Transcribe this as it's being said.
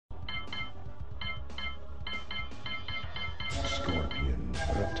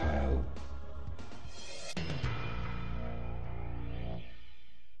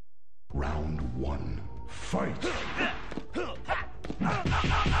Fight!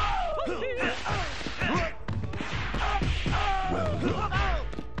 Well done.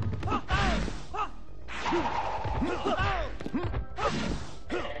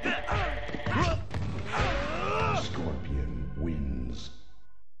 Scorpion wins.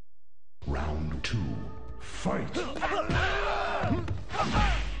 Round 2. Fight!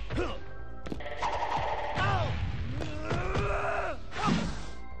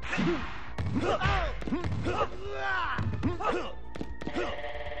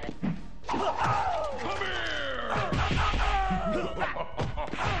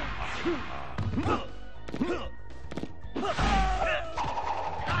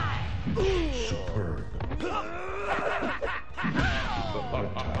 Superb.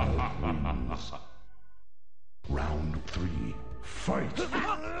 Wins. Round 3. Fight!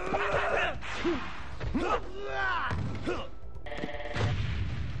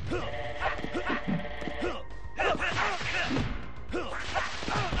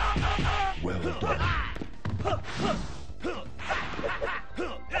 Well done.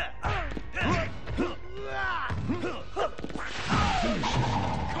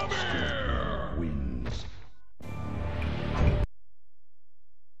 Come here! Wins.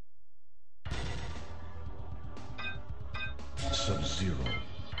 Sub-Zero.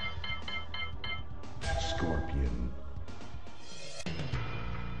 Scorpion.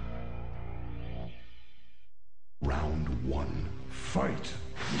 Round 1. Fight!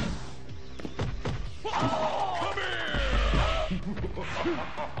 Come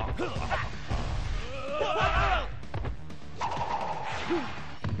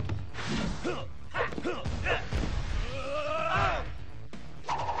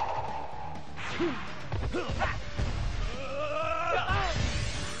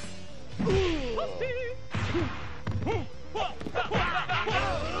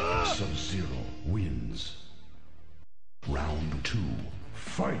Sub-Zero wins. Round 2.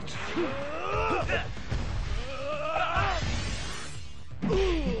 Fight!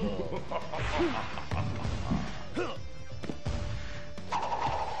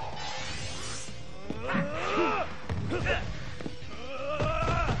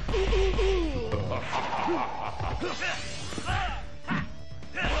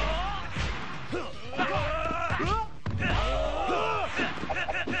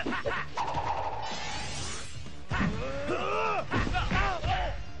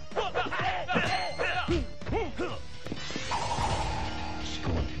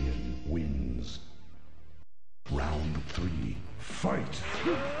 Scorpion wins. Round 3. Fight!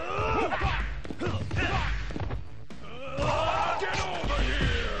 Get over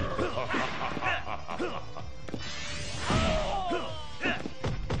here!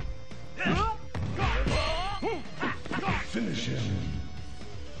 Finish him.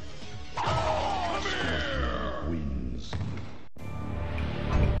 Come here! Wins.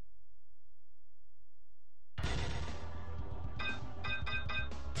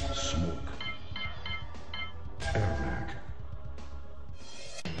 Smoke. Airbag.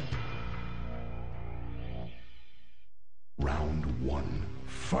 Round 1.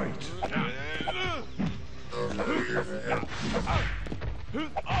 Fight!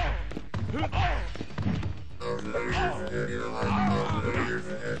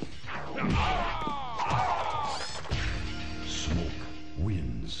 Smoke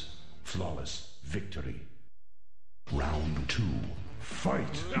wins. Flawless victory. Round 2.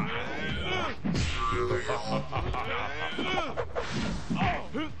 Fight!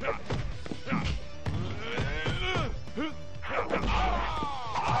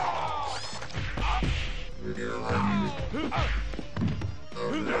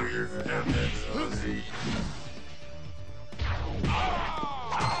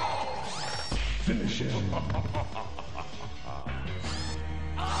 Finish him.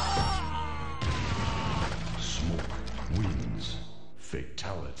 Smoke wins.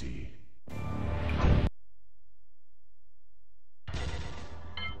 Fatality.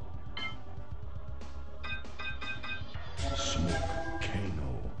 Smoke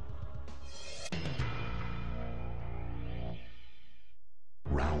Kano.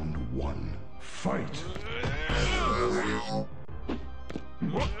 Round 1. Fight!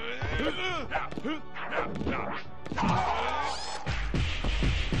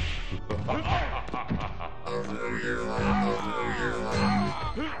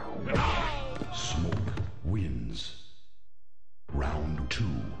 Smoke wins. Round 2.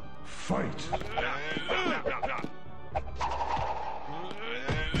 Fight! Well done.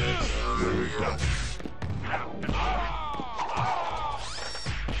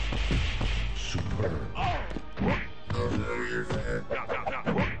 Superb.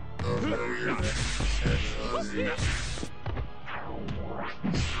 Finishing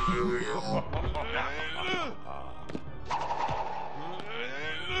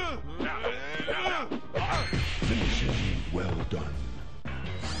well done.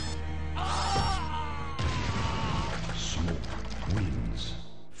 Smoke wins.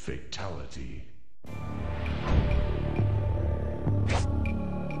 Fatality.